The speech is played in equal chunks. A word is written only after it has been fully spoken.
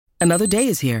Another day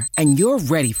is here, and you're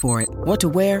ready for it. What to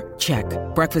wear? Check.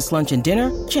 Breakfast, lunch, and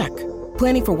dinner? Check.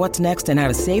 Planning for what's next and how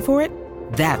to save for it?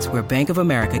 That's where Bank of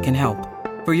America can help.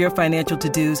 For your financial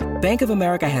to-dos, Bank of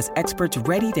America has experts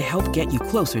ready to help get you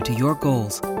closer to your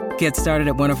goals. Get started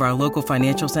at one of our local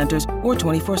financial centers or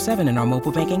 24/7 in our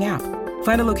mobile banking app.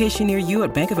 Find a location near you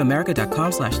at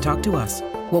bankofamerica.com/talktous.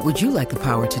 What would you like the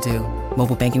power to do?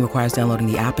 Mobile banking requires downloading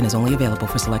the app and is only available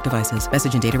for select devices.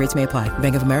 Message and data rates may apply.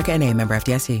 Bank of America N.A., member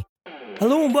FDIC.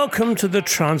 Hello and welcome to the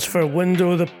Transfer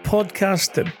Window, the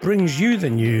podcast that brings you the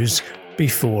news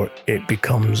before it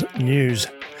becomes news,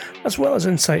 as well as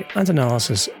insight and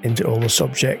analysis into all the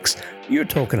subjects you're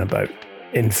talking about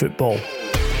in football.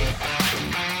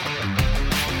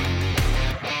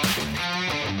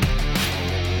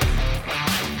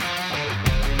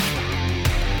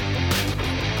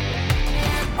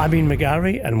 I'm Ian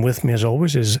McGarry, and with me as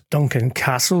always is Duncan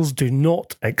Castles. Do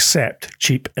not accept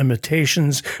cheap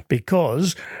imitations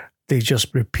because they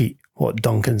just repeat what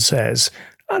Duncan says,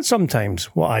 and sometimes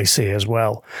what I say as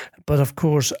well. But of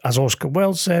course, as Oscar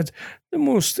Wilde said, the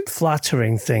most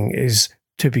flattering thing is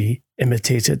to be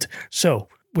imitated. So,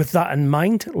 with that in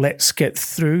mind, let's get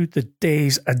through the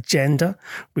day's agenda.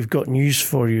 We've got news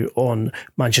for you on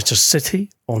Manchester City,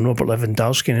 on Robert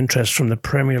Lewandowski and interest from the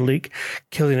Premier League,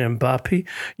 Kylian Mbappe,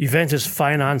 Juventus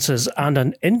finances, and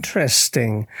an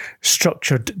interesting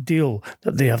structured deal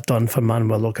that they have done for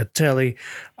Manuel Locatelli,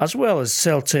 as well as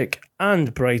Celtic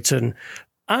and Brighton,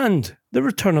 and the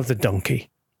return of the donkey.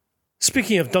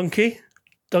 Speaking of donkey,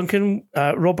 Duncan,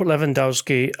 Robert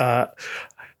Lewandowski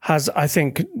has, I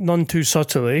think, none too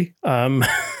subtly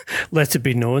let it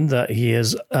be known that he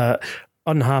is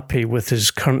unhappy with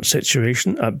his current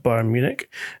situation at Bayern Munich.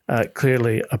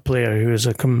 Clearly a player who is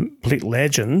a complete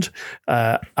legend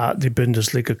at the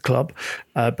Bundesliga club,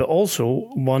 but also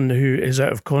one who is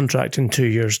out of contract in 2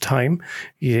 years' time.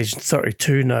 He is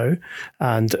 32 now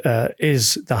and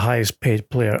is the highest paid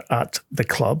player at the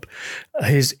club.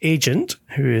 His agent,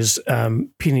 who is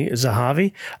Pini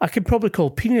Zahavi, I could probably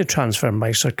call Pini a transfer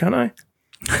meister, can't I?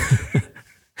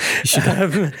 You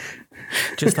should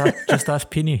just ask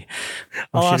Pini.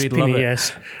 I'll ask Pini,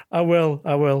 yes. I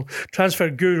will. Transfer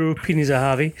guru Pini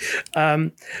Zahavi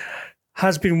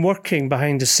has been working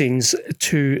behind the scenes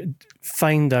to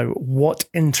find out what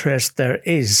interest there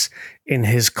is in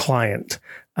his client.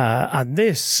 And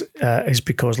this is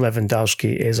because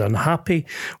Lewandowski is unhappy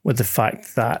with the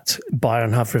fact that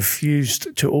Bayern have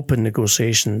refused to open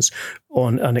negotiations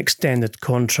on an extended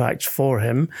contract for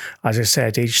him. As I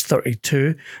said, age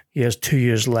 32, he has 2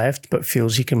 years left, but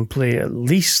feels he can play at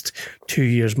least 2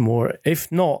 years more,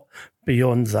 if not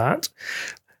beyond that.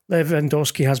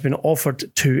 Lewandowski has been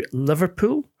offered to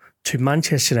Liverpool, to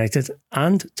Manchester United,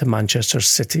 and to Manchester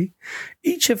City,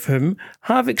 each of whom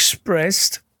have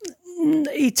expressed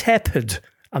a tepid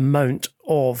amount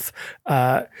of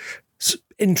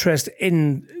interest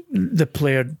in the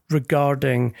player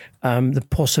regarding the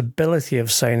possibility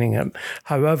of signing him.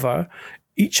 However,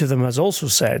 each of them has also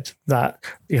said that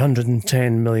the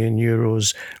 110 million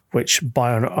euros which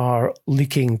Bayern are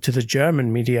leaking to the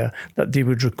German media that they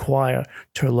would require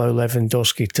to allow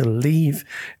Lewandowski to leave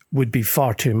would be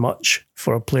far too much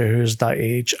for a player who is that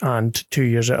age and 2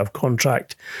 years out of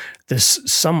contract this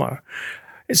summer.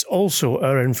 It's also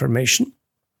our information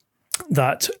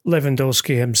that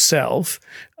Lewandowski himself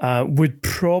would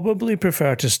probably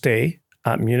prefer to stay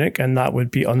at Munich, and that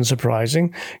would be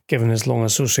unsurprising given his long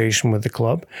association with the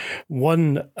club.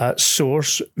 One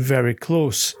source very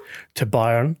close to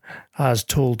Bayern has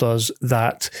told us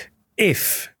that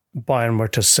if Bayern were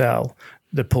to sell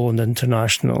the Poland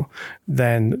international,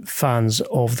 then fans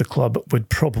of the club would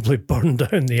probably burn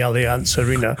down the Allianz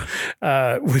Arena,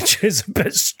 which is a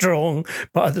bit strong,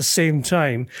 but at the same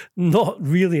time, not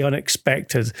really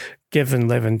unexpected given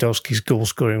Lewandowski's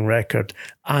goal-scoring record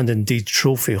and indeed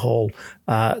trophy haul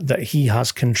that he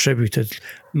has contributed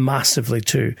massively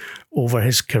to over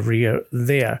his career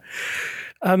there.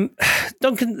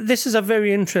 Duncan, this is a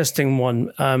very interesting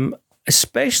one.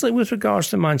 Especially with regards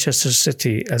to Manchester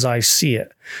City, as I see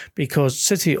it, because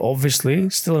City obviously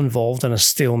still involved in a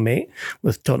stalemate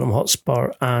with Tottenham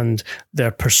Hotspur and their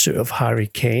pursuit of Harry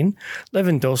Kane.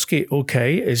 Lewandowski,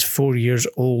 okay, is 4 years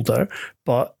older,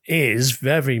 but is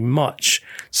very much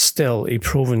still a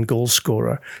proven goal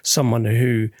scorer, someone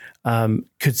who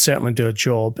could certainly do a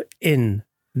job in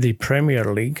the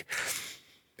Premier League.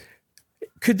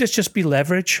 Could this just be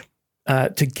leverage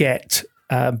to get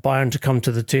Bayern to come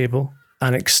to the table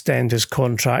and extend his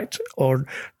contract? Or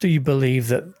do you believe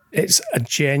that it's a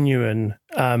genuine,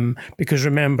 because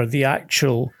remember, the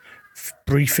actual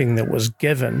briefing that was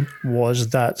given was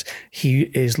that he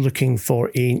is looking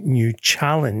for a new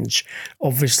challenge.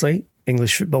 Obviously,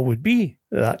 English football would be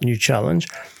that new challenge,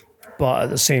 but at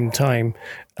the same time,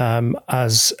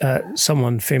 as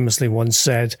someone famously once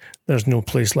said, there's no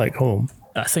place like home.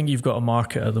 I think you've got a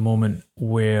market at the moment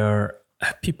where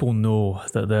people know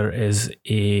that there is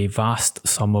a vast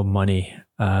sum of money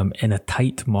in a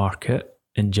tight market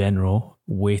in general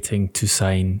waiting to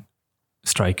sign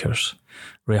strikers.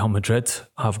 Real Madrid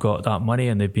have got that money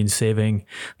and they've been saving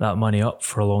that money up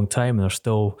for a long time, and they're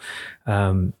still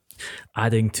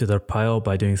adding to their pile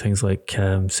by doing things like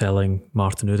selling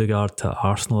Martin Odegaard to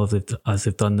Arsenal as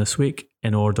they've done this week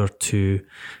in order to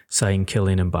sign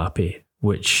Kylian Mbappe,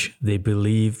 which they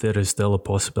believe there is still a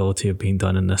possibility of being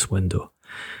done in this window.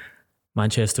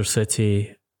 Manchester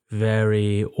City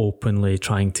very openly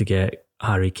trying to get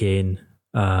Harry Kane,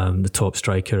 the top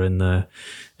striker in the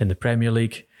Premier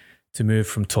League, to move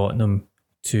from Tottenham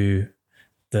to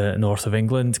the north of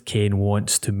England. Kane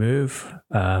wants to move.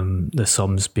 The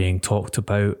sums being talked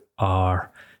about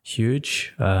are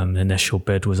huge. The initial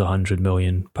bid was £100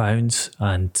 million,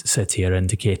 and City are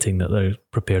indicating that they're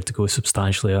prepared to go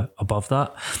substantially above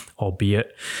that,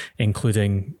 albeit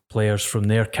including players from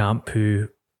their camp who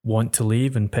want to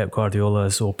leave. And Pep Guardiola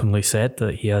has openly said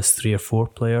that he has 3 or 4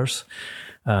 players,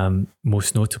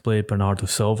 most notably Bernardo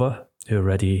Silva, who are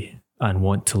ready and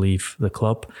want to leave the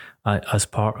club as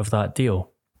part of that deal.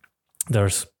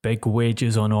 There's big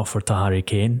wages on offer to Harry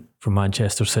Kane from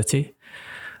Manchester City.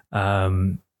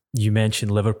 You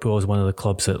mentioned Liverpool as one of the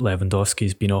clubs that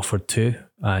Lewandowski's been offered to.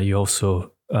 You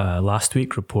also last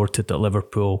week reported that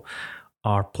Liverpool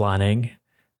are planning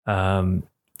a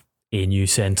new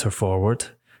centre forward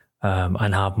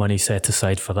and have money set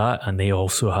aside for that. And they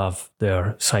also have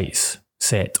their sights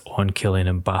set on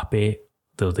Kylian Mbappe,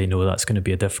 though they know that's going to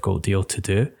be a difficult deal to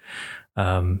do.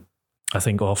 I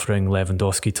think offering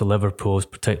Lewandowski to Liverpool is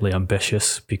particularly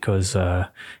ambitious because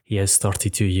he is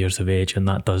 32 years of age, and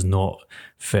that does not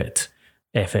fit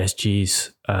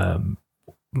FSG's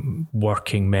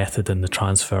working method in the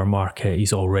transfer market.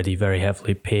 He's already very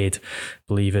heavily paid. I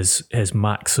believe his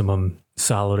maximum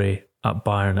salary at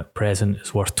Bayern at present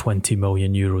is worth 20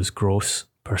 million euros gross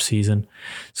per season.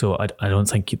 So I don't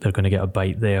think they're going to get a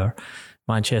bite there.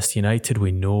 Manchester United,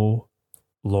 we know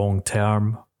long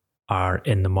term are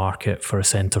in the market for a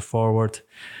centre forward.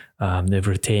 They've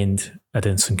retained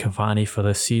Edinson Cavani for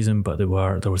this season, but there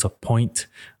was a point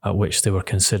at which they were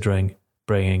considering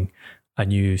bringing a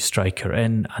new striker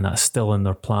in, and that's still in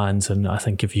their plans. And I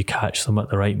think if you catch them at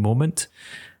the right moment,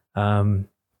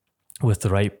 with the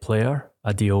right player,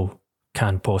 a deal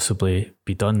can possibly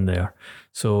be done there.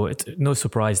 So it's no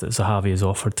surprise that Zahavi is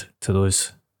offered to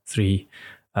those 3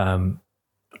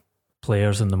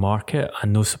 players in the market,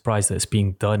 and no surprise that it's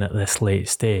being done at this late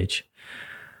stage.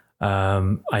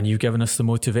 And you've given us the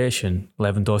motivation.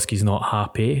 Lewandowski's not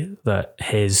happy that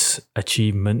his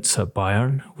achievements at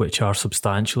Bayern, which are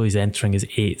substantial, he's entering his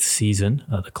 8th season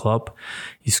at the club.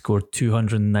 He scored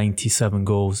 297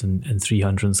 goals in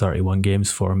 331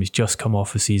 games for him. He's just come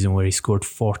off a season where he scored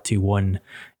 41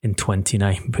 in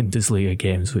 29 Bundesliga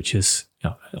games, which is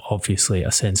obviously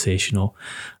a sensational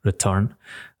return.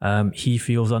 He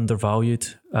feels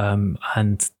undervalued,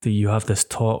 and you have this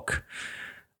talk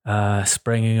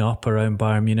springing up around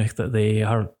Bayern Munich that they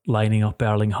are lining up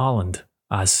Erling Haaland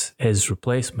as his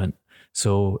replacement.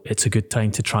 So it's a good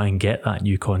time to try and get that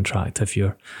new contract if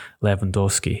you're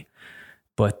Lewandowski.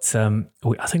 But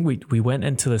I think we went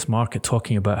into this market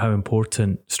talking about how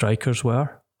important strikers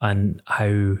were and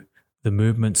how the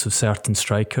movements of certain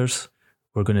strikers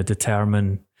were going to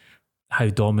determine how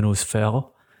dominoes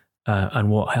fell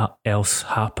and what else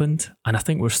happened. And I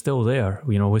think we're still there,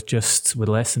 with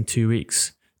less than 2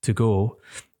 weeks to go.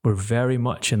 We're very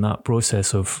much in that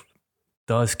process of,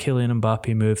 does Kylian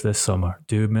Mbappe move this summer?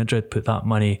 Do Madrid put that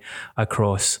money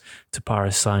across to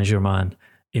Paris Saint-Germain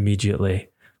immediately?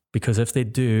 Because if they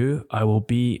do, I will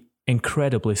be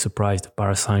incredibly surprised if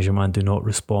Paris Saint-Germain do not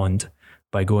respond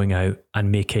by going out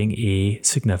and making a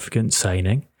significant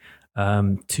signing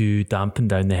to dampen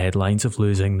down the headlines of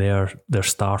losing their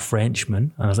star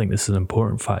Frenchman. And I think this is an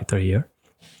important factor here.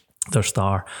 Their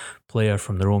star player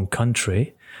from their own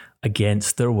country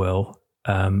against their will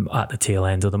at the tail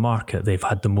end of the market. They've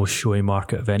had the most showy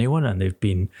market of anyone, and they've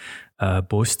been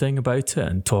boasting about it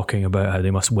and talking about how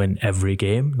they must win every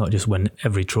game, not just win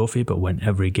every trophy, but win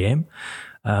every game.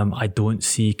 I don't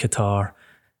see Qatar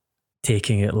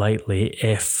taking it lightly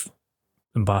if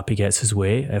Mbappe gets his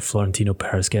way, if Florentino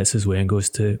Perez gets his way and goes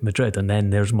to Madrid, and then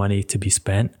there's money to be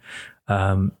spent.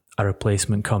 A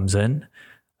replacement comes in.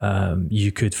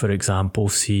 You could, for example,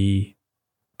 see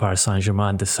Paris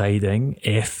Saint-Germain deciding,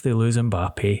 if they lose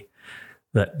Mbappe,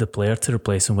 that the player to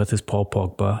replace him with is Paul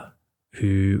Pogba,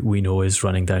 who we know is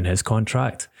running down his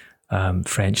contract.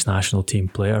 French national team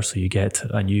player, so you get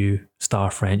a new star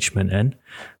Frenchman in,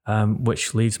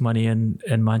 which leaves money in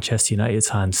Manchester United's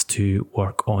hands to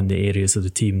work on the areas of the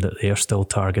team that they are still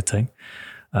targeting,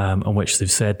 and which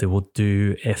they've said they will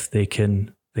do if they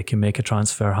can make a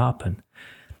transfer happen.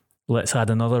 Let's add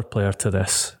another player to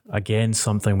this. Again,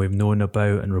 something we've known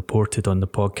about and reported on the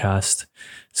podcast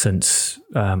since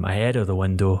ahead of the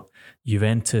window.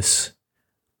 Juventus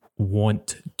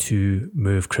want to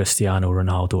move Cristiano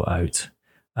Ronaldo out.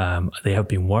 They have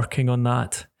been working on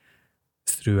that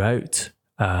throughout.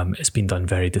 It's been done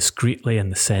very discreetly in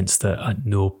the sense that at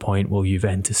no point will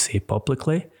Juventus say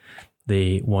publicly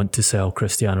they want to sell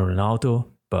Cristiano Ronaldo,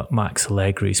 but Max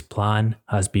Allegri's plan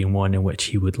has been one in which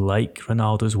he would like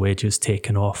Ronaldo's wages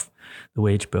taken off the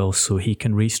wage bill so he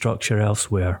can restructure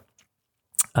elsewhere.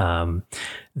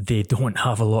 They don't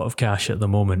have a lot of cash at the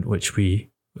moment, which we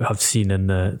have seen in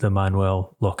the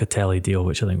Manuel Locatelli deal,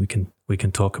 which I think we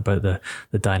can talk about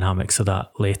the dynamics of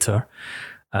that later.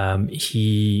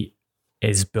 He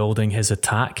is building his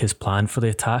plan for the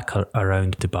attack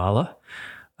around Dybala,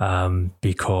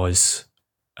 because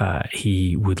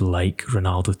he would like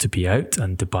Ronaldo to be out,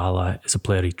 and Dybala is a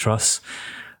player he trusts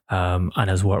and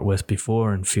has worked with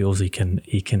before, and feels he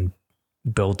can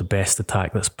build the best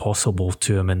attack that's possible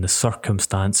to him in the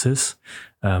circumstances,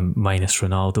 minus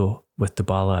Ronaldo with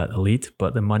Dybala at the lead.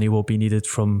 But the money will be needed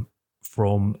from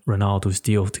Ronaldo's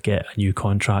deal to get a new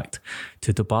contract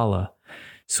to Dybala.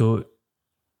 So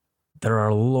there are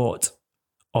a lot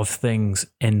of things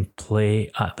in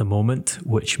play at the moment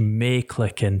which may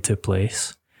click into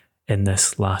place in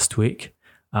this last week,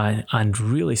 and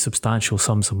really substantial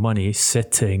sums of money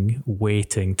sitting,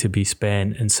 waiting to be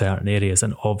spent in certain areas.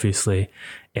 And obviously,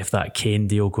 if that Kane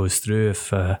deal goes through,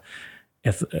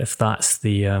 if that's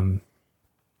the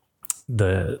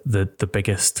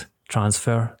biggest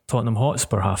transfer, Tottenham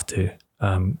Hotspur have to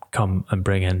come and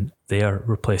bring in their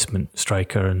replacement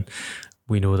striker, and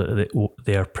we know that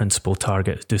their principal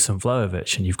target is Dusan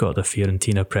Vlahovic, and you've got the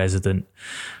Fiorentina president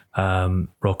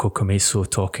Rocco Commesso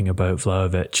talking about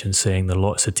Vlahovic and saying there are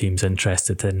lots of teams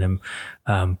interested in him,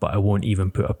 but I won't even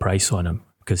put a price on him,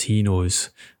 because he knows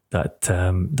that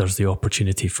there's the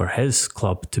opportunity for his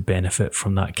club to benefit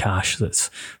from that cash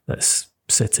that's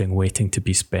sitting waiting to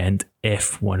be spent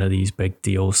if one of these big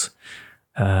deals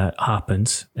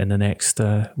happens in the next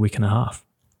week and a half.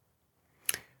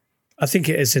 I think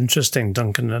it is interesting,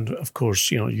 Duncan, and of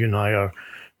course, you and I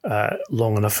are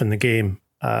long enough in the game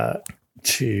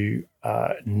to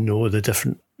know the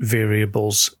different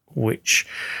variables which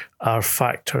are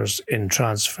factors in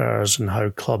transfers and how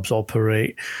clubs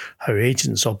operate, how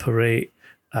agents operate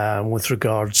with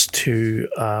regards to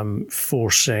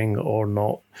forcing or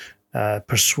not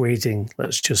persuading,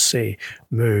 let's just say,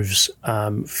 moves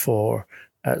for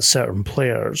certain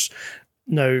players.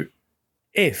 Now,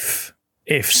 if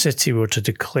City were to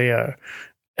declare,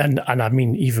 and I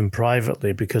mean even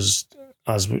privately, because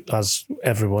as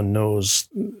everyone knows,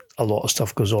 a lot of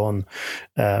stuff goes on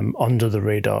under the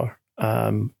radar,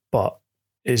 but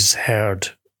is heard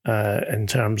in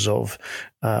terms of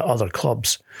other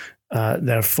clubs.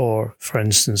 Therefore, for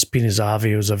instance, Pino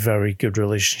Zavi has a very good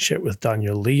relationship with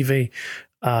Daniel Levy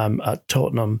at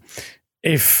Tottenham.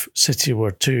 If City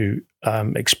were to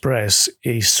express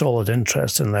a solid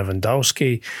interest in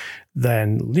Lewandowski,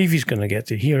 then Levy's going to get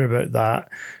to hear about that.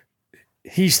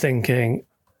 He's thinking,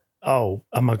 oh,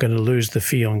 am I going to lose the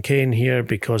fee on Kane here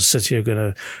because City are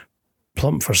going to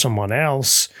plump for someone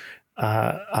else?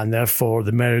 And therefore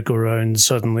the merry-go-round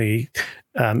suddenly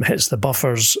hits the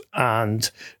buffers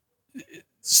and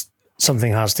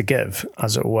something has to give,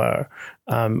 as it were.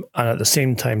 And at the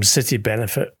same time, City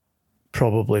benefit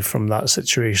probably from that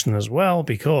situation as well,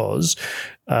 because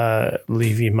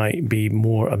Levy might be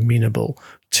more amenable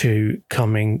to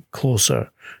coming closer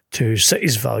to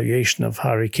City's valuation of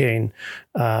Harry Kane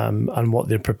and what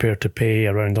they're prepared to pay,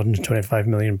 around £125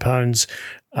 million,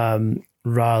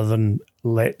 rather than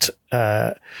let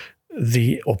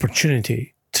the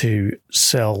opportunity to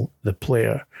sell the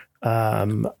player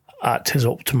at his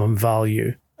optimum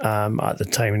value at the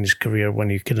time in his career when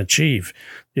he can achieve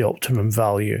the optimum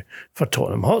value for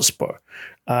Tottenham Hotspur.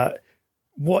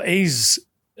 What is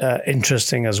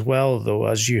interesting as well, though,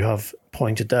 as you have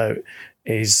pointed out,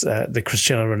 is the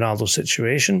Cristiano Ronaldo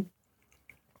situation.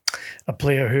 A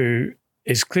player who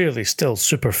is clearly still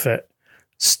super fit,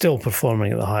 still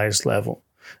performing at the highest level.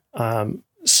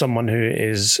 Someone who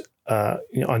is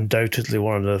undoubtedly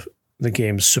one of the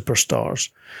game's superstars,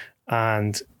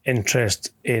 and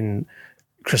interest in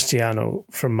Cristiano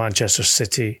from Manchester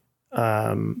City.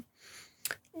 I'm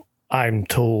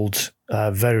told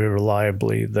very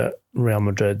reliably that Real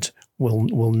Madrid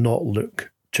will not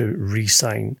look to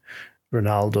re-sign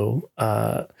Ronaldo.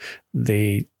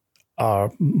 They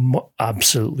are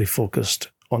absolutely focused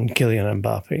on Kylian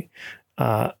Mbappe.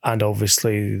 And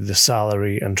obviously the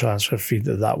salary and transfer fee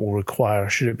that will require,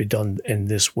 should it be done in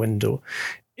this window,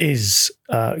 is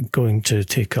going to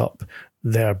take up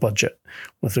their budget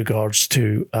with regards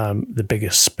to the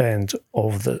biggest spend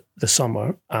of the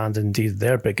summer, and indeed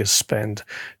their biggest spend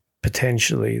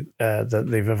potentially that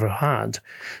they've ever had.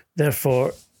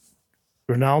 Therefore,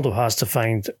 Ronaldo has to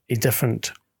find a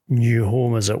different new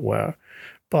home, as it were.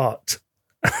 But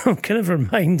I'm kind of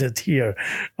reminded here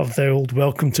of the old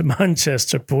Welcome to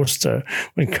Manchester poster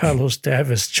when Carlos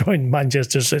Tevez joined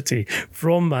Manchester City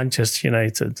from Manchester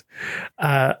United.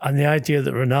 And the idea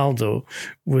that Ronaldo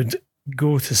would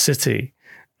go to City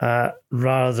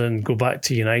rather than go back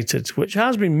to United, which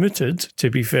has been mooted, to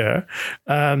be fair,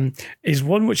 is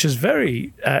one which is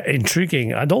very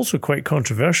intriguing and also quite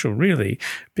controversial, really,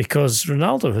 because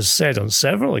Ronaldo has said on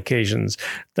several occasions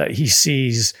that he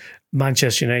sees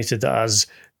Manchester United as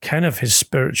kind of his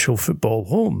spiritual football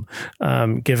home,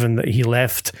 given that he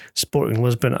left Sporting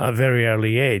Lisbon at a very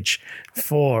early age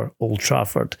for Old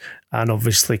Trafford, and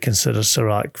obviously considers Sir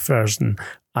Alex Ferguson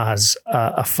as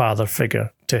a father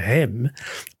figure to him.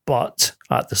 But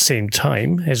at the same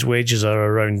time, his wages are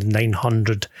around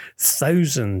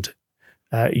 900,000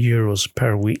 euros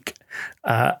per week.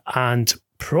 And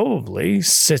probably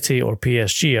City or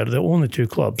PSG are the only two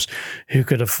clubs who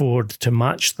could afford to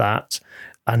match that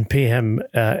and pay him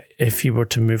if he were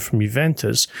to move from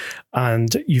Juventus.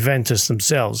 And Juventus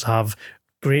themselves have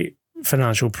great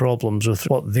financial problems with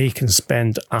what they can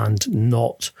spend and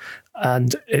not.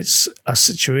 And it's a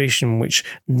situation which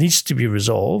needs to be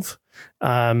resolved.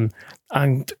 And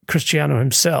Cristiano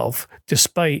himself,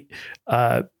 despite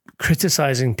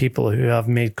criticising people who have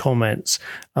made comments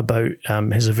about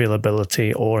his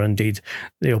availability or indeed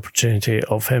the opportunity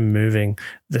of him moving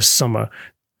this summer,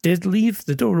 did leave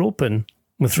the door open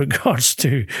with regards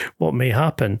to what may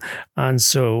happen. And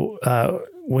so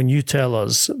when you tell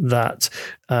us that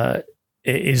it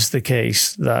is the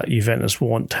case that Juventus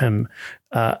want him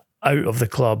out of the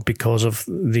club because of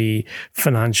the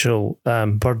financial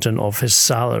burden of his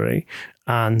salary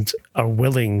and are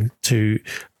willing to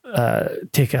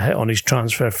take a hit on his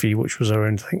transfer fee, which was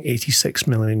around, I think, 86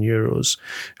 million euros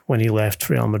when he left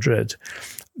Real Madrid,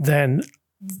 then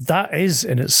that is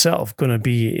in itself going to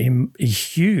be a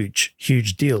huge,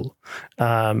 huge deal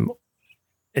in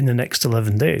the next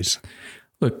 11 days.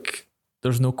 Look,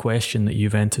 there's no question that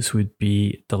Juventus would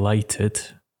be delighted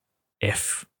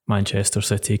if Manchester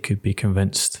City could be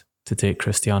convinced to take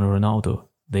Cristiano Ronaldo.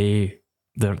 Their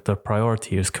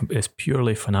priority is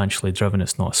purely financially driven.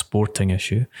 It's not a sporting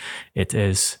issue. It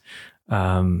is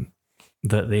that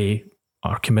they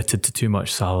are committed to too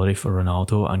much salary for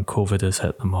Ronaldo, and COVID has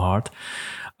hit them hard.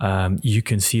 You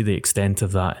can see the extent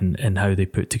of that in how they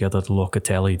put together the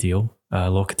Locatelli deal.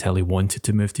 Locatelli wanted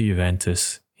to move to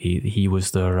Juventus. He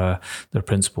was their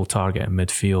principal target in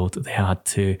midfield. They had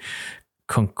to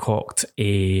concoct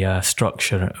a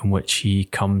structure in which he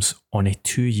comes on a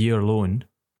 2-year loan,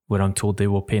 where I'm told they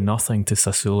will pay nothing to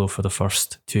Sassuolo for the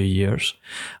first 2 years,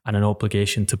 and an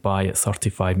obligation to buy at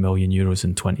 35 million euros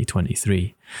in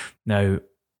 2023. Now,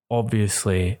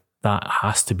 obviously, that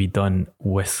has to be done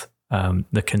with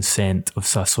the consent of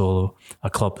Sassuolo, a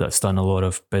club that's done a lot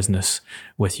of business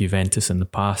with Juventus in the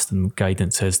past, and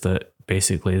guidance is that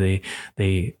basically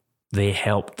they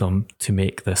helped them to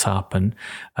make this happen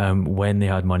when they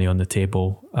had money on the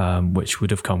table, which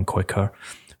would have come quicker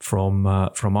from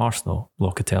Arsenal,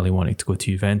 Locatelli wanting to go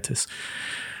to Juventus.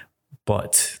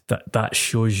 But that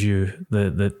shows you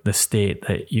the state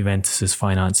that Juventus's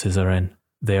finances are in.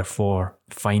 Therefore,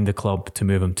 find a club to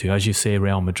move him to. As you say,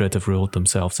 Real Madrid have ruled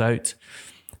themselves out.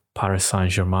 Paris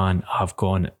Saint-Germain have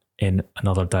gone in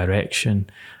another direction.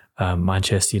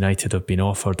 Manchester United have been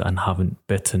offered and haven't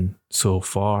bitten so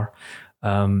far.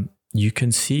 You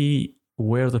can see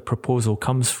where the proposal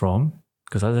comes from,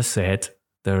 because as I said,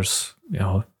 there's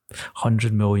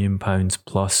 £100 million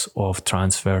plus of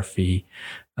transfer fee,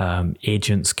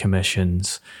 agents'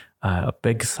 commissions, a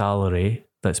big salary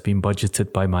that's been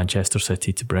budgeted by Manchester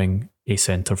City to bring a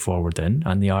centre forward in.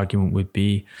 And the argument would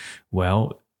be,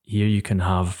 well, here you can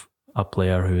have a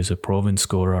player who is a proven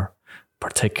scorer,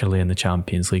 particularly in the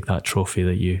Champions League, that trophy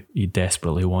that you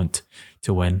desperately want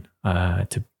to win,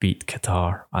 to beat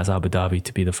Qatar as Abu Dhabi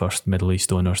to be the first Middle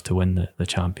East owners to win the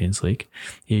Champions League.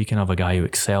 Here you can have a guy who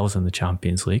excels in the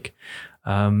Champions League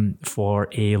for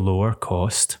a lower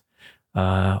cost,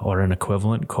 or an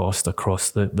equivalent cost across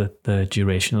the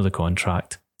duration of the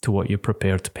contract to what you're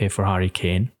prepared to pay for Harry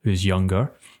Kane, who's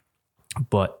younger,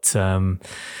 but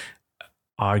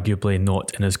arguably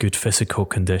not in as good physical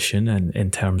condition and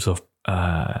in terms of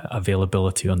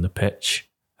availability on the pitch.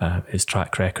 His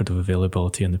track record of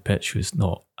availability on the pitch was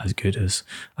not as good as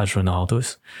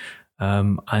Ronaldo's,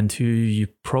 and who you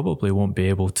probably won't be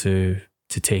able to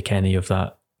take any of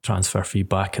that transfer fee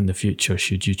back in the future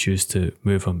should you choose to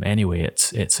move him anyway.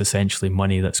 It's essentially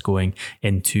money that's going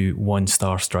into one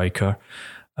star striker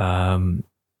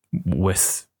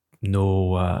with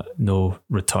no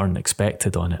return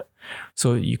expected on it.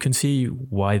 So you can see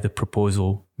why the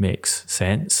proposal makes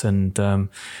sense, and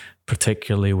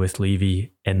particularly with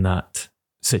Levy in that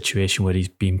situation where he's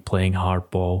been playing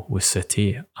hardball with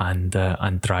City and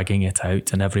dragging it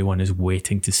out, and everyone is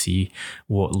waiting to see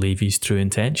what Levy's true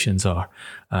intentions are.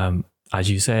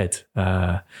 As you said,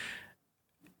 the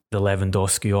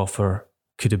Lewandowski offer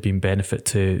could have been benefit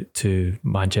to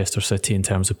Manchester City in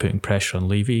terms of putting pressure on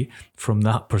Levy. From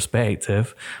that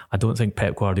perspective, I don't think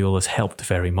Pep Guardiola's helped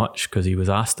very much, because he was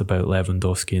asked about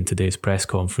Lewandowski in today's press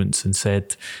conference and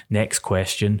said, next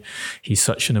question, he's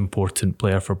such an important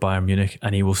player for Bayern Munich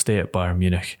and he will stay at Bayern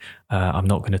Munich. I'm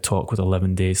not going to talk with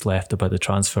 11 days left about the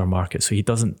transfer market. So he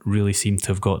doesn't really seem to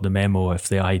have got the memo if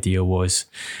the idea was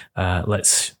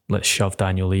let's shove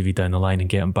Daniel Levy down the line and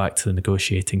get him back to the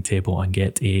negotiating table and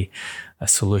get a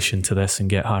solution to this and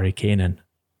get Harry Kane in.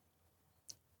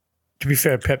 To be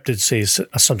fair, Pep did say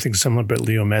something similar about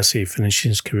Leo Messi finishing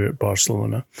his career at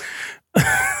Barcelona.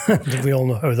 We all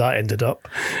know how that ended up.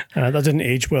 That didn't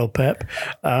age well, Pep.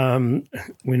 We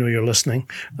know you're listening.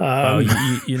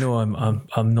 You know,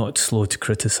 I'm not slow to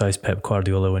criticise Pep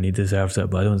Guardiola when he deserves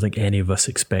it, but I don't think any of us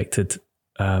expected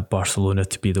Barcelona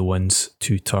to be the ones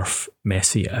to turf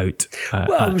Messi out.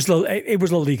 It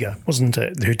was La Liga, wasn't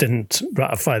it, who didn't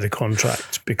ratify the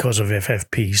contract because of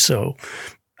FFP. So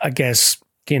I guess,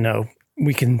 you know,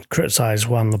 we can criticise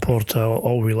Juan Laporta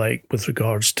all we like with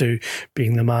regards to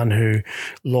being the man who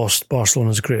lost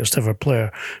Barcelona's greatest ever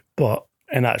player, but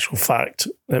in actual fact,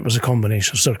 it was a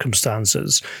combination of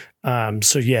circumstances.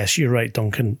 So yes, you're right,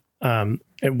 Duncan.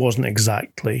 It wasn't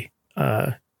exactly,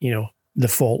 the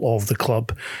fault of the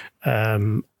club,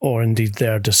 or indeed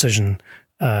their decision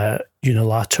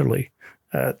unilaterally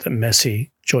that Messi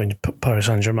joined Paris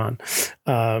Saint-Germain.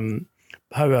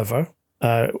 However,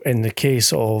 in the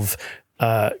case of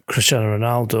Cristiano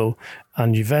Ronaldo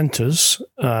and Juventus,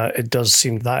 it does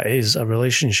seem that is a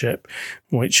relationship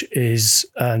which is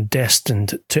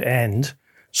destined to end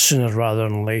sooner rather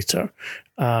than later.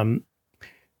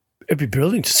 It'd be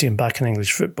brilliant to see him back in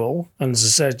English football. And as I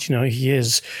said, he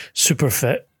is super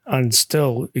fit and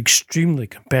still extremely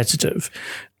competitive.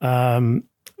 However,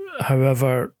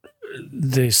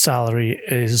 the salary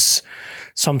is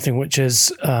something which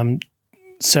is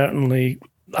certainly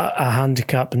a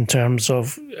handicap in terms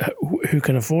of who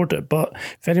can afford it. But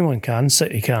if anyone can,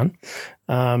 City can.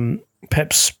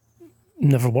 Pep's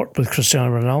never worked with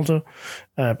Cristiano Ronaldo,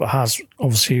 but has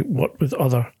obviously worked with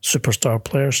other superstar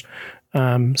players.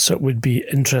 So it would be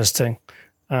interesting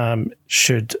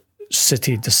should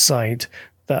City decide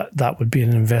that would be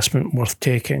an investment worth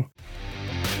taking.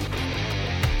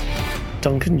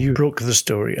 Duncan, you broke the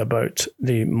story about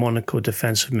the Monaco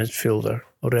defensive midfielder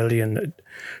Aurélien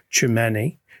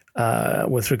Tchouameni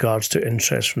with regards to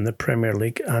interest from the Premier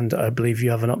League, and I believe you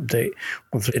have an update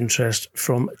with interest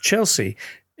from Chelsea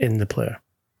in the player.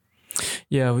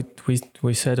 Yeah,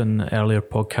 we said on the earlier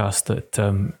podcast that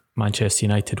Manchester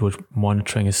United were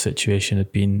monitoring his situation,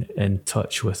 had been in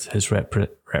touch with his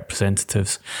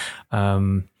representatives.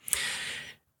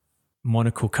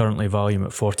 Monaco currently value him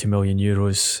at €40 million.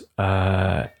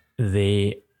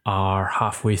 They are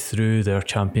halfway through their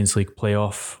Champions League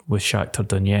playoff with Shakhtar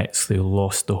Donetsk. They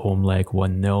lost the home leg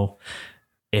 1-0.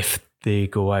 If they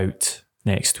go out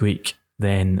next week,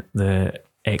 then the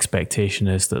expectation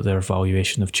is that their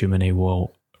valuation of Tchouameni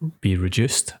will be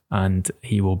reduced and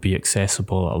he will be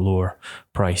accessible at a lower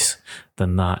price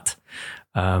than that.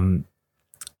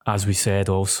 As we said,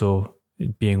 also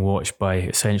being watched by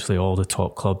essentially all the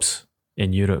top clubs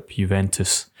in Europe,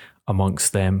 Juventus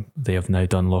amongst them. They have now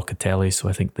done Locatelli, so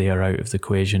I think they are out of the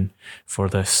equation for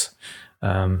this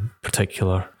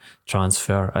particular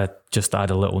transfer. I just add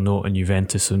a little note on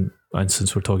Juventus, and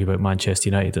since we're talking about Manchester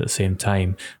United at the same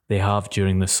time, they have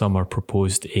during the summer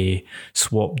proposed a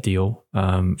swap deal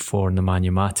for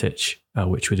Nemanja Matic,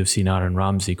 which would have seen Aaron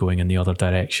Ramsey going in the other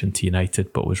direction to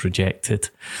United, but was rejected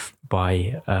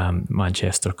by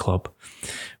Manchester club.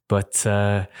 But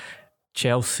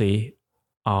Chelsea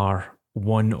are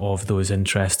one of those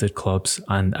interested clubs,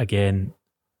 and again,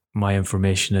 my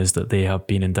information is that they have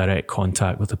been in direct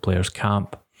contact with the players'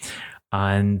 camp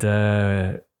and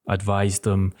advised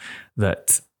them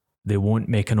that they won't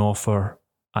make an offer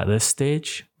at this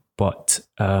stage, but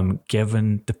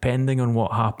depending on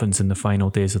what happens in the final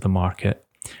days of the market,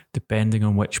 depending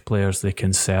on which players they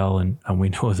can sell, and we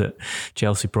know that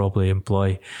Chelsea probably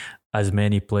employ as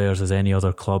many players as any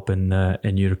other club in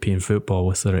European football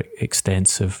with their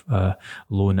extensive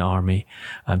loan army,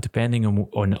 depending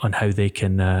on how they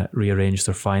can rearrange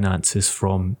their finances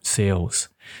from sales,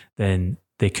 then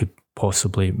they could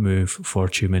possibly move for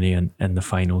Tchouaméni in the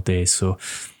final days. So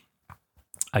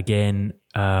again,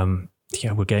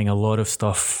 we're getting a lot of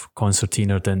stuff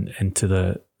concertinaed into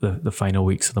the final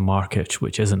weeks of the market,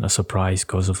 which isn't a surprise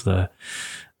because of the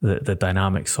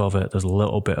dynamics of it. There's a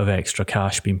little bit of extra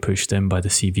cash being pushed in by the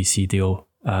CVC deal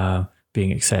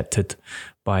being accepted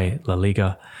by La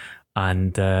Liga,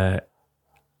 and a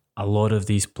lot of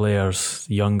these players,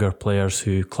 younger players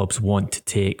who clubs want to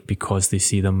take because they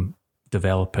see them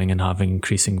developing and having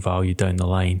increasing value down the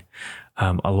line.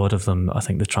 A lot of them, I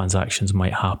think the transactions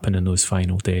might happen in those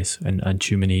final days, and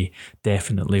Tchouaméni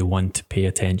definitely one to pay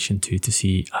attention to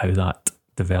see how that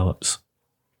develops.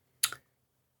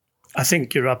 I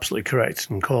think you're absolutely correct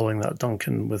in calling that,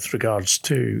 Duncan, with regards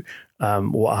to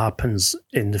what happens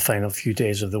in the final few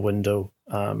days of the window.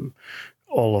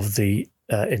 All of the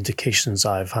indications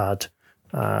I've had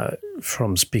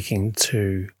from speaking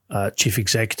to chief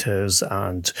executives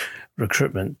and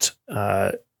recruitment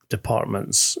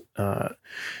departments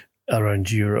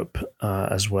around Europe,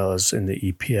 as well as in the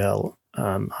EPL,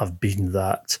 have been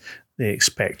that they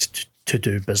expect to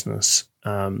do business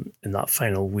in that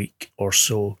final week or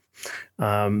so.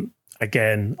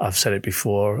 Again, I've said it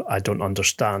before, I don't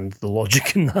understand the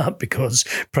logic in that, because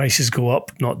prices go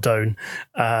up, not down,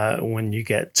 when you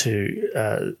get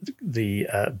to the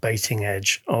biting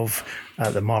edge of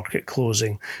the market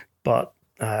closing. But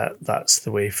that's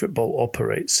the way football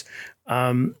operates.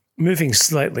 Moving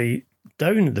slightly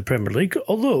down in the Premier League,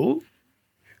 although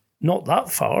not that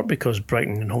far, because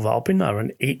Brighton and Hove Albion are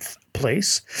in 8th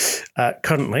place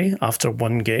currently after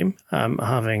one game,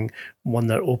 having won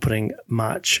their opening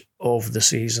match of the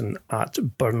season at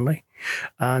Burnley.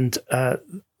 And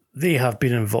they have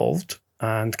been involved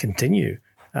and continue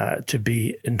to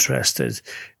be interested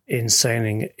in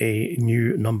signing a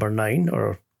new number 9,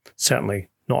 or certainly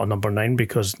not a number 9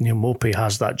 because Neil Mopey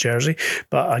has that jersey,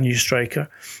 but a new striker.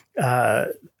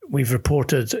 We've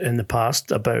reported in the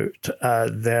past about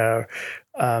their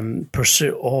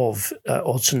pursuit of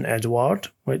Odsonne Edouard,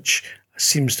 which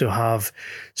seems to have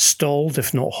stalled,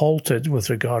 if not halted, with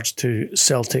regards to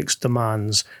Celtic's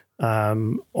demands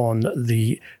on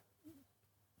the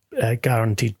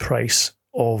guaranteed price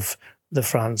of the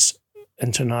France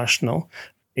international,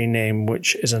 a name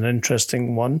which is an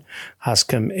interesting one, has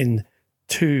come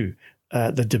into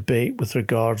the debate with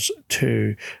regards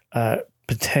to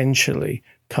potentially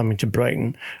coming to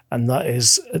Brighton, and that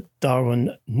is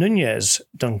Darwin Nunez,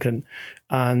 Duncan.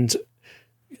 And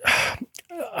I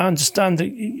understand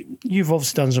that you've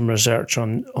obviously done some research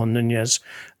on Nunez,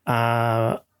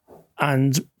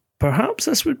 and perhaps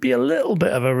this would be a little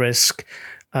bit of a risk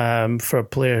for a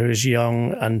player who's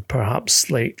young and perhaps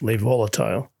slightly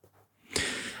volatile.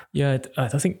 Yeah, I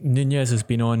think Nunez has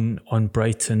been on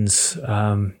Brighton's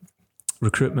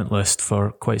recruitment list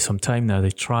for quite some time now.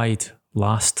 They tried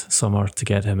last summer to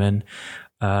get him in.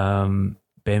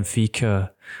 Benfica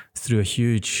threw a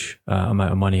huge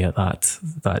amount of money at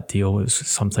that deal. It was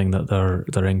something that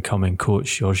their incoming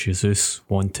coach Jorge Jesus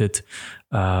wanted,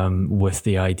 with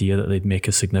the idea that they'd make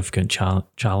a significant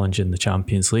challenge in the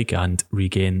Champions League and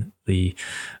regain the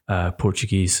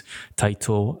Portuguese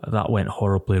title. That went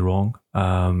horribly wrong.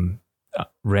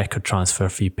 Record transfer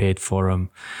fee paid for him.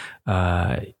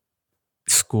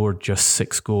 Scored just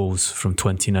 6 goals from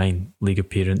 29 league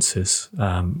appearances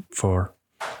for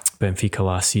Benfica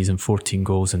last season, 14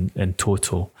 goals in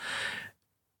total.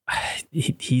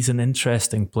 He's an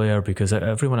interesting player because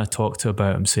everyone I talk to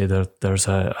about him say there's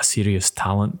a serious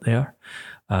talent there.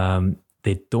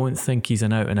 They don't think he's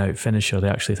an out-and-out finisher. They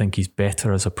actually think he's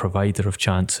better as a provider of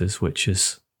chances, which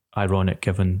is ironic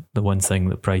given the one thing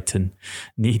that Brighton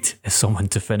need is someone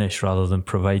to finish rather than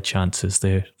provide chances.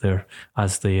 They're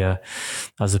as the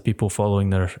people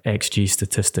following their XG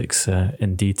statistics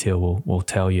in detail will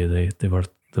tell you, they were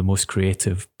the most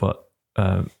creative, but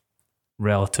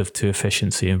relative to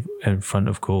efficiency in front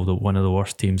of goal, one of the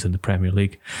worst teams in the Premier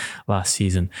League last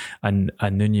season. And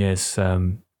Nunez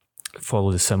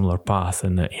followed a similar path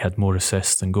in that he had more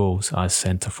assists than goals as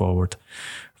centre forward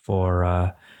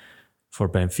for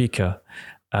Benfica.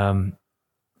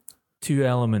 two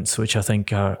elements which I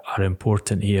think are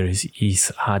important here. Is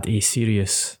he's had a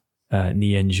serious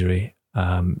knee injury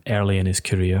early in his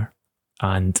career,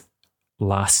 and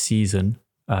last season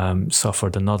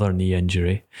suffered another knee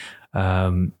injury.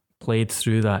 Played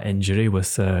through that injury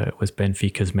with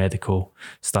Benfica's medical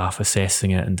staff assessing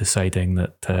it and deciding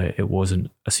that it wasn't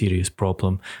a serious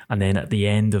problem. And then at the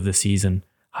end of the season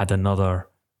had another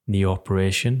knee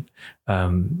operation.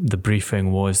 The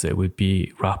briefing was that it would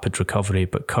be rapid recovery,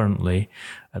 but currently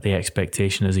the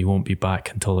expectation is he won't be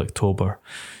back until October.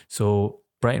 So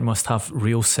Brighton must have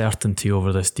real certainty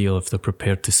over this deal if they're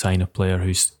prepared to sign a player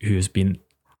who has been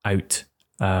out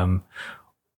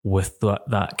with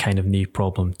that kind of knee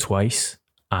problem twice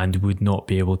and would not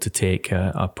be able to take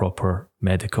a proper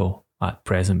medical at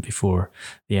present before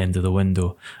the end of the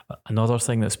window. Another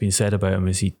thing that's been said about him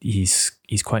is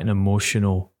he's quite an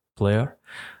emotional player,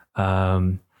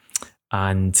 and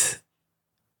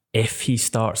if he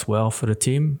starts well for a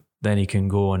team, then he can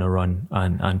go on a run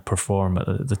and perform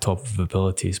at the top of his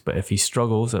abilities. But if he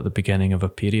struggles at the beginning of a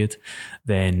period,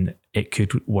 then it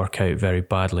could work out very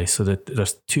badly. So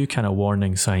there's two kind of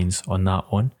warning signs on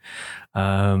that one.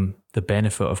 The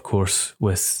benefit, of course,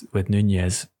 with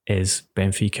Nunez is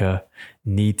Benfica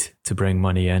need to bring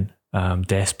money in,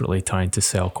 desperately trying to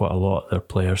sell quite a lot of their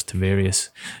players to various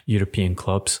European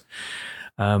clubs.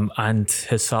 And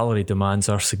his salary demands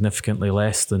are significantly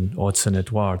less than Odsonne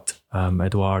Edouard.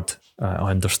 Edouard,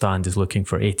 I understand, is looking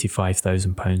for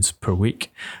 £85,000 per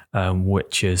week,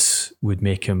 which would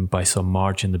make him by some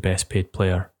margin the best paid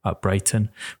player at Brighton.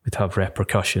 Would have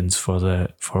repercussions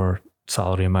for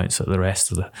salary amounts at the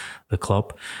rest of the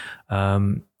club.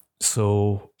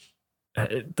 So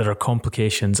there are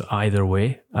complications either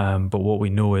way. But what we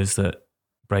know is that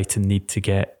Brighton need to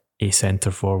get a centre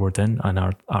forward in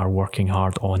and are working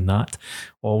hard on that.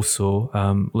 Also,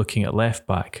 looking at left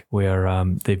back, where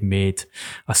they've made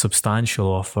a substantial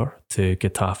offer to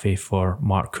Getafe for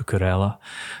Marc Cucurella,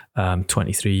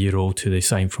 23-year-old who they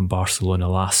signed from Barcelona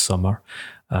last summer.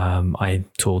 I'm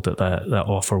told that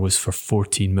offer was for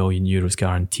 €14 million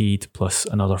guaranteed, plus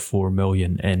another $4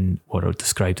 million in what are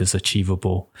described as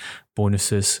achievable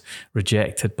bonuses.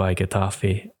 Rejected by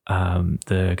Getafe.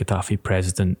 The Getafe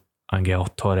president, Angel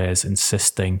Torres,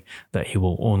 insisting that he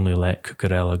will only let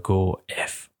Cucurella go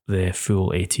if the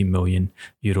full €80 million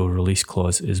release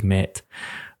clause is met,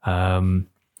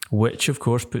 which of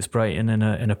course puts Brighton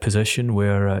in a position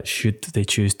where should they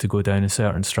choose to go down a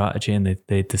certain strategy and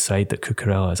they decide that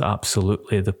Cucurella is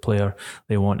absolutely the player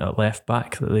they want at left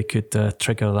back, that they could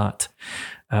trigger that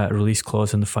release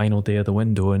clause in the final day of the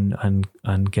window and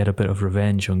get a bit of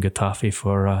revenge on Getafe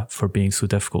for being so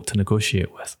difficult to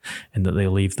negotiate with, in that they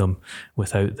leave them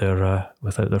without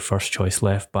their first choice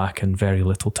left back and very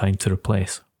little time to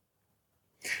replace.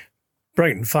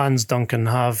 Brighton fans, Duncan,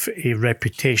 have a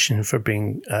reputation for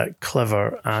being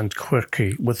clever and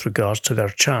quirky with regards to their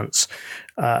chants.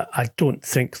 I don't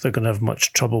think they're going to have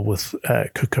much trouble with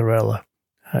Cucurella,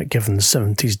 given the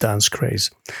 70s dance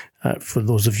craze, for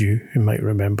those of you who might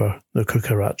remember the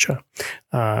cucaracha,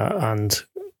 and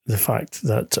the fact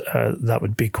that that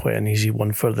would be quite an easy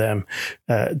one for them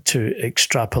to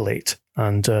extrapolate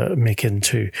and make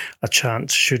into a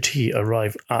chant should he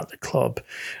arrive at the club.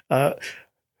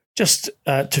 Just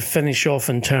to finish off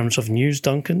in terms of news,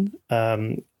 Duncan,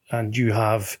 and you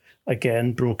have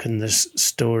again broken this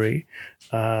story,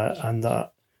 and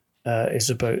that is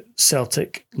about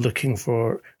Celtic looking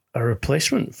for a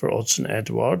replacement for Odsonne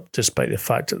Edouard, despite the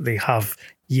fact that they have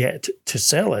yet to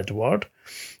sell Edouard.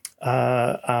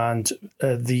 And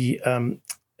the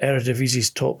Eredivisie's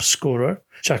top scorer,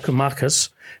 Giakoumakis,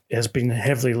 has been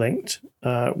heavily linked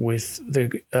with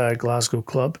the Glasgow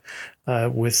club,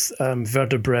 with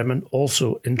Werder Bremen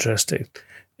also interested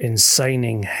in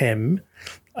signing him.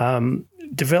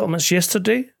 Developments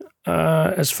yesterday,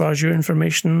 as far as your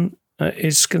information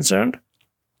is concerned?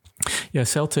 Yeah,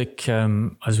 Celtic,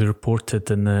 as we reported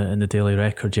in the Daily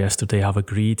Record yesterday, have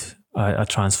agreed a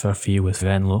transfer fee with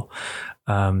Venlo,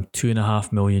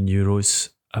 €2.5 million,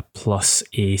 plus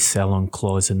a sell-on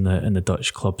clause in the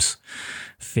Dutch club's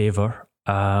favour.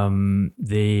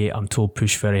 They, I'm told,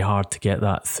 pushed very hard to get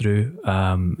that through.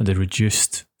 They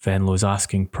reduced Venlo's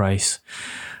asking price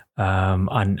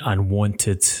and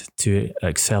wanted to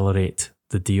accelerate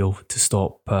the deal to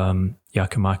stop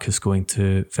Giakoumakis going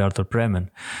to Werder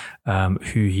Bremen,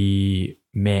 who he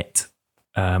met,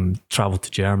 travelled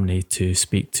to Germany to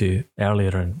speak to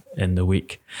earlier in the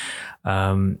week.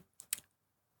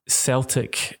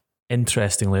 Celtic,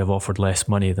 interestingly, have offered less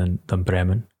money than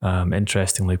Bremen.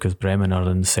 Interestingly, because Bremen are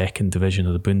in the second division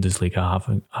of the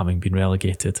Bundesliga, having been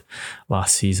relegated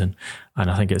last season,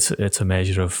 and I think it's a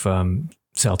measure of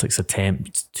Celtic's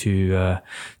attempt to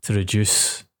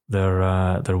reduce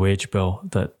their wage bill,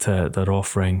 that they're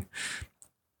offering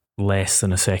less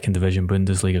than a second division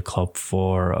Bundesliga club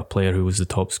for a player who was the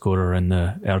top scorer in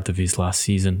the Eredivisie last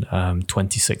season,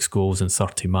 26 goals in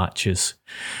 30 matches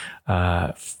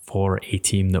for a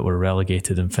team that were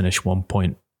relegated and finished 1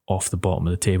 point off the bottom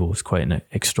of the table. Was quite an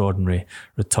extraordinary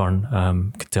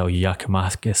return. Could tell you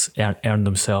Giakoumakis earned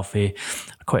himself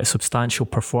quite a substantial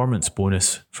performance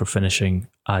bonus for finishing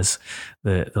as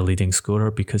the leading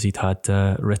scorer, because he'd had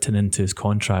written into his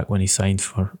contract when he signed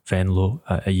for Venlo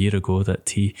a year ago that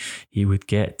he would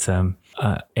get an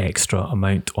extra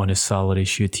amount on his salary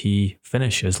should he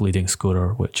finish as leading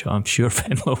scorer, which I'm sure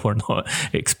Venlo were not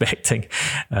expecting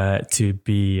to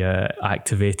be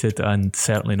activated, and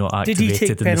certainly not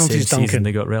activated in the same season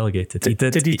they got relegated.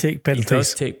 Did he take penalties? He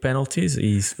does take penalties.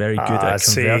 He's very good at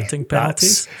converting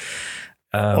penalties.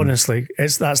 Honestly,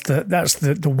 that's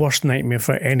the worst nightmare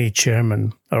for any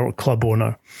chairman or club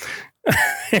owner.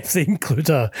 If they include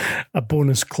a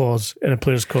bonus clause in a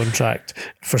player's contract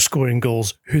for scoring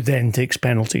goals, who then takes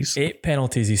penalties. 8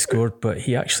 penalties he scored, but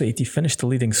he finished the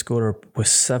leading scorer with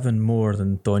 7 more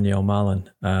than Daniel Malin,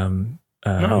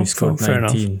 who scored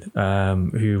 19,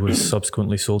 who was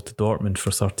subsequently sold to Dortmund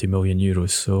for 30 million euros.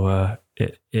 So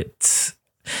it's...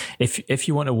 If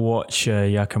you want to watch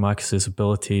Giakoumakis'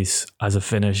 abilities as a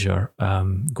finisher,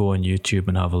 go on YouTube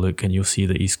and have a look, and you'll see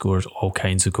that he scores all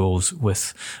kinds of goals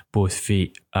with both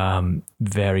feet.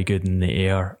 Very good in the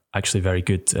air, actually very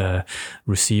good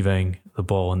receiving the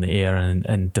ball in the air and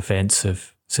in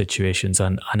defensive situations,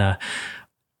 and a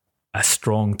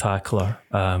strong tackler.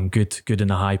 Good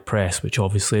in a high press, which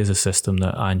obviously is a system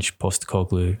that Ange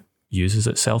Postecoglou uses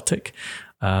at Celtic.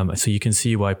 So you can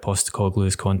see why Postecoglou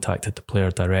has contacted the player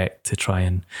direct to try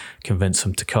and convince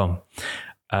him to come.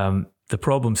 The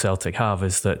problem Celtic have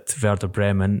is that Werder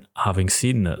Bremen, having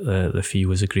seen that the fee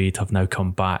was agreed, have now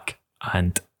come back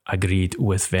and agreed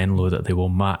with Venlo that they will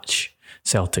match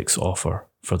Celtic's offer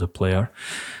for the player.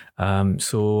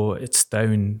 So it's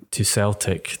down to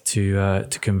Celtic to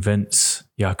convince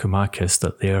Giakoumakis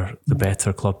that they're the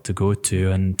better club to go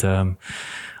to,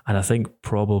 and I think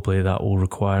probably that will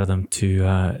require them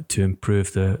to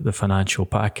improve the financial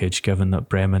package, given that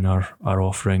Bremen are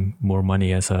offering more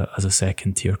money as a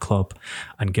second tier club,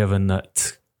 and given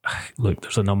that, look,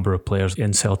 there's a number of players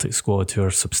in Celtic squad who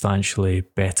are substantially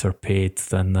better paid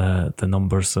than the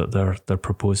numbers that they're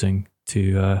proposing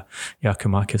to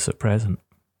Giakoumakis at present.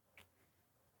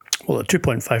 Well, at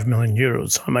 2.5 million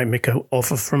euros, I might make an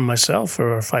offer from myself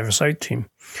for a five-a-side team.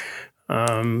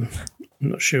 I'm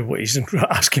not sure what he's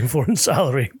asking for in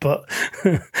salary, but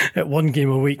at 1 game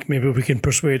a week, maybe we can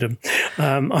persuade him.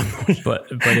 But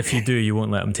if you do, you won't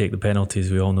let him take the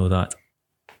penalties. We all know that.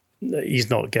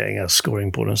 He's not getting a scoring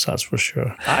bonus, that's for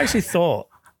sure. I actually thought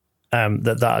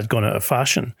that had gone out of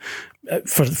fashion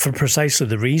for precisely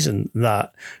the reason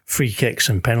that free kicks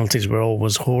and penalties were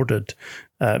always hoarded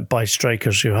by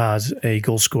strikers who had a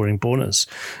goal-scoring bonus.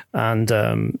 And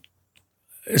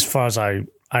as far as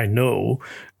I know,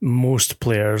 most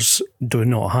players do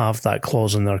not have that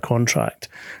clause in their contract.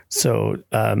 So,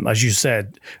 as you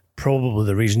said, probably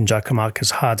the reason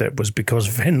Giakoumakis had it was because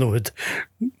Venlo had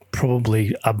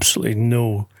probably absolutely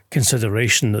no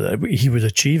consideration that he would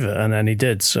achieve it, and then he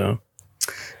did. So,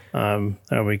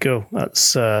 there we go.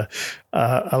 That's a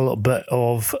little bit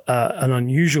of an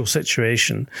unusual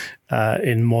situation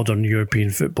in modern European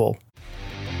football.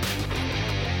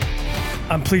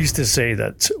 I'm pleased to say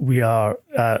that we are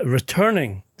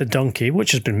returning the donkey,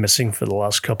 which has been missing for the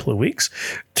last couple of weeks,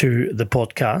 to the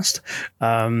podcast.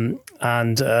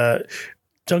 And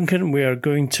Duncan, we are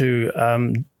going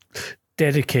to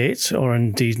dedicate, or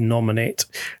indeed nominate,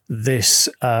 this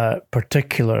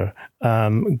particular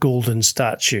golden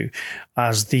statue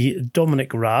as the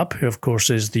Dominic Raab, who of course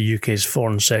is the UK's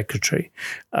Foreign Secretary,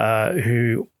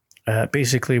 who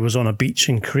basically was on a beach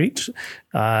in Crete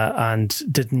and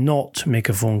did not make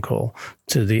a phone call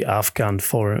to the Afghan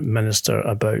foreign minister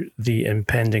about the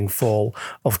impending fall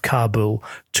of Kabul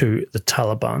to the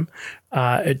Taliban.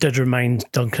 It did remind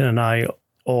Duncan and I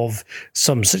of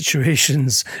some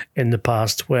situations in the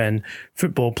past when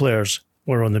football players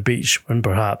were on the beach when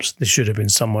perhaps they should have been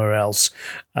somewhere else.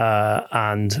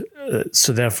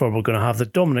 So therefore we're going to have the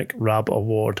Dominic Raab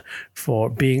Award for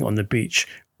being on the beach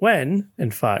when,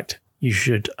 in fact, you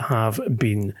should have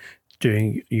been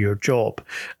doing your job.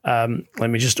 Let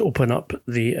me just open up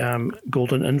the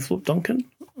golden envelope, Duncan.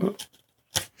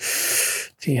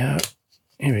 Here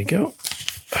we go.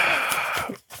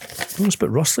 It's a bit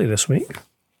rustly this week.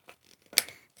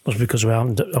 That's because we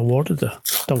haven't awarded the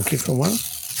donkey for a while.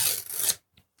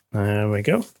 There we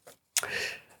go.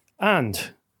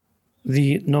 And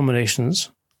the nominations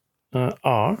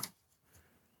are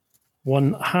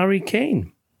one, Harry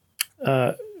Kane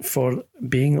for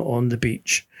being on the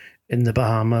beach in the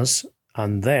Bahamas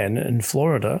and then in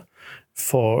Florida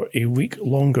for a week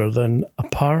longer than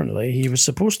apparently he was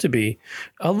supposed to be.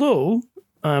 Although,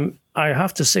 I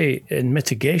have to say, in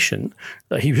mitigation,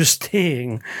 that he was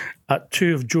staying at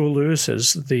two of Joe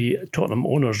Lewis's, the Tottenham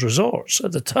owners' resorts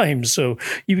at the time. So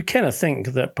you would kind of think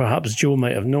that perhaps Joe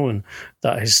might have known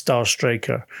that his star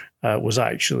striker was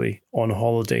actually on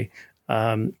holiday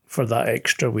for that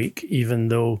extra week, even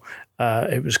though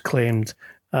it was claimed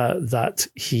that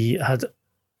he had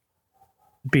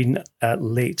been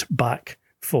late back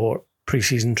for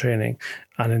pre-season training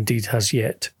and indeed has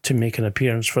yet to make an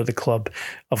appearance for the club,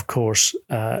 of course,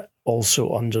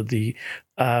 also under the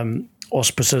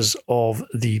auspices of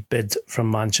the bid from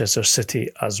Manchester City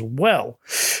as well.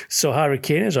 So Harry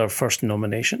Kane is our first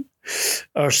nomination.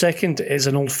 Our second is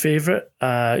an old favourite.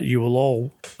 You will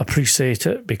all appreciate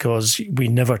it because we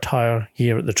never tire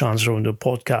here at the Transfer Window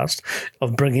podcast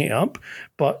of bringing it up.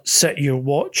 But set your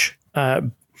watch,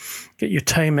 get your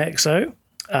Timex out,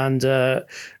 and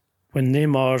when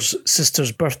Neymar's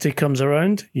sister's birthday comes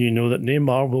around, you know that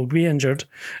Neymar will be injured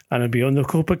and he'll be on the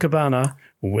Copacabana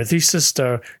with his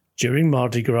sister during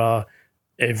Mardi Gras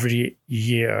every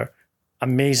year.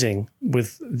 Amazing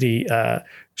with the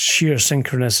sheer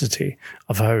synchronicity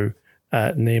of how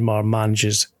Neymar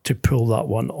manages to pull that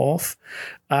one off.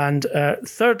 And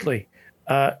thirdly,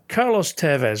 Carlos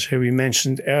Tevez, who we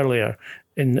mentioned earlier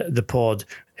in the pod,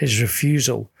 his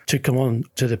refusal to come on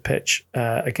to the pitch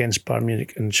against Bayern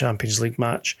Munich in the Champions League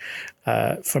match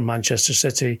for Manchester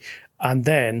City, and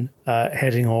then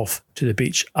heading off to the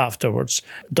beach afterwards.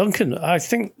 Duncan, I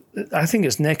think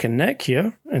it's neck and neck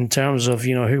here in terms of,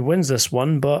 you know, who wins this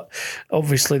one, but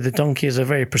obviously the Donkey is a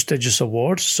very prestigious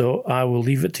award, so I will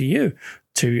leave it to you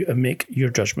to make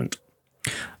your judgment.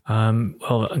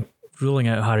 Well, ruling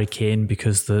out Harry Kane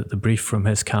because the brief from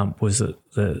his camp was that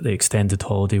the extended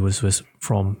holiday was with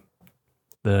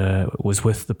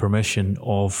the permission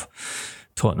of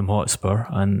Tottenham Hotspur,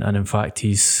 and in fact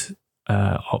he's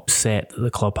upset that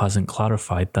the club hasn't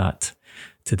clarified that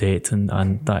to date, and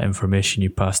that information you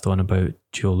passed on about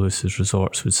Joe Lewis's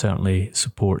resorts would certainly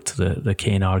support the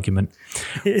Kane argument.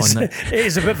 It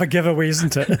is a bit of a giveaway,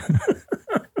 isn't it?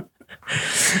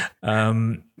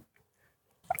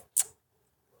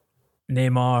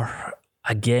 Neymar,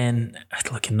 again,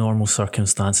 like in normal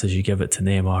circumstances, you give it to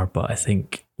Neymar, but I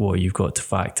think what you've got to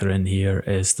factor in here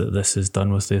is that this is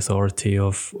done with the authority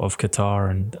of Qatar,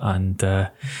 and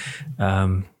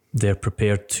they're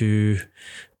prepared to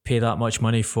pay that much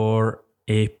money for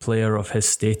a player of his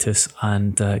status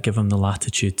and give him the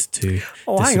latitude to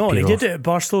hang on, he did it at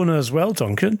Barcelona as well,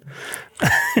 Duncan.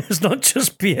 It's not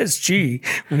just PSG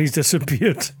when he's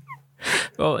disappeared.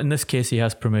 Well, in this case he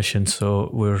has permission,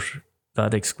 so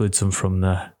that excludes him from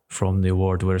the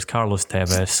award, whereas Carlos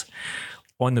Tevez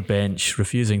on the bench,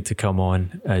 refusing to come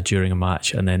on during a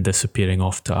match and then disappearing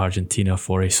off to Argentina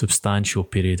for a substantial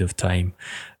period of time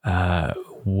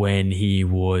when he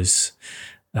was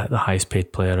the highest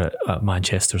paid player at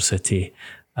Manchester City.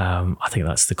 I think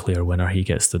that's the clear winner. He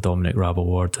gets the Dominic Raab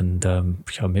award, and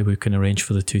maybe we can arrange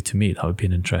for the two to meet. That would be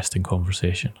an interesting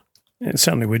conversation. It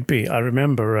certainly would be. I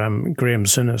remember Graham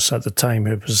Souness at the time,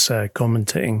 who was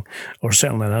commentating, or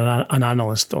certainly an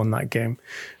analyst on that game,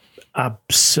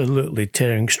 absolutely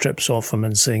tearing strips off him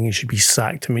and saying he should be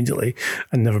sacked immediately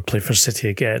and never play for City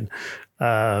again.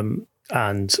 And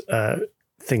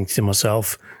thinking to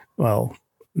myself, well,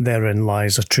 therein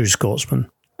lies a true Scotsman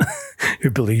who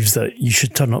believes that you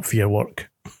should turn up for your work,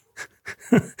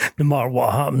 no matter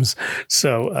what happens.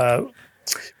 So,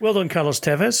 well done, Carlos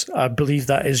Tevez. I believe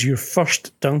that is your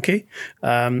first donkey.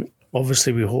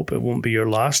 Obviously, we hope it won't be your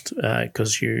last,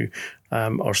 because you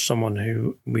are someone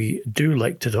who we do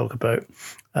like to talk about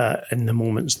in the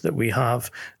moments that we have,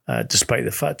 despite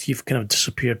the fact you've kind of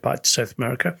disappeared back to South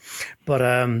America.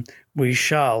 But we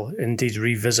shall indeed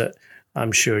revisit,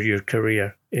 I'm sure, your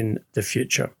career in the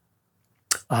future.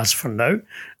 As for now,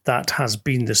 that has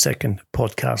been the second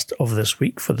podcast of this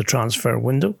week for the Transfer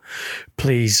Window.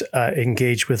 Please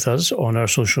engage with us on our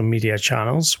social media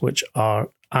channels, which are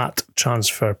at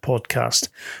Transfer Podcast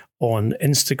on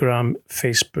Instagram,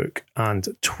 Facebook, and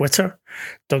Twitter.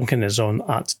 Duncan is on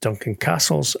at Duncan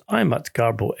Castles. I'm at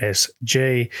Garbo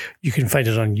SJ. You can find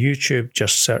it on YouTube.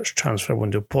 Just search Transfer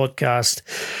Window Podcast.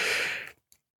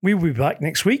 We will be back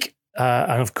next week.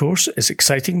 And of course, it's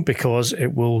exciting because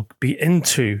it will be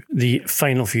into the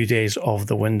final few days of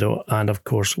the window. And of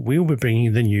course, we'll be bringing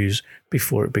you the news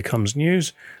before it becomes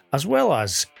news, as well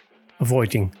as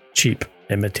avoiding cheap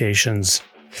imitations.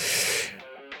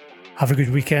 Have a good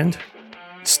weekend.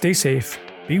 Stay safe,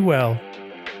 be well,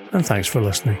 and thanks for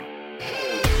listening.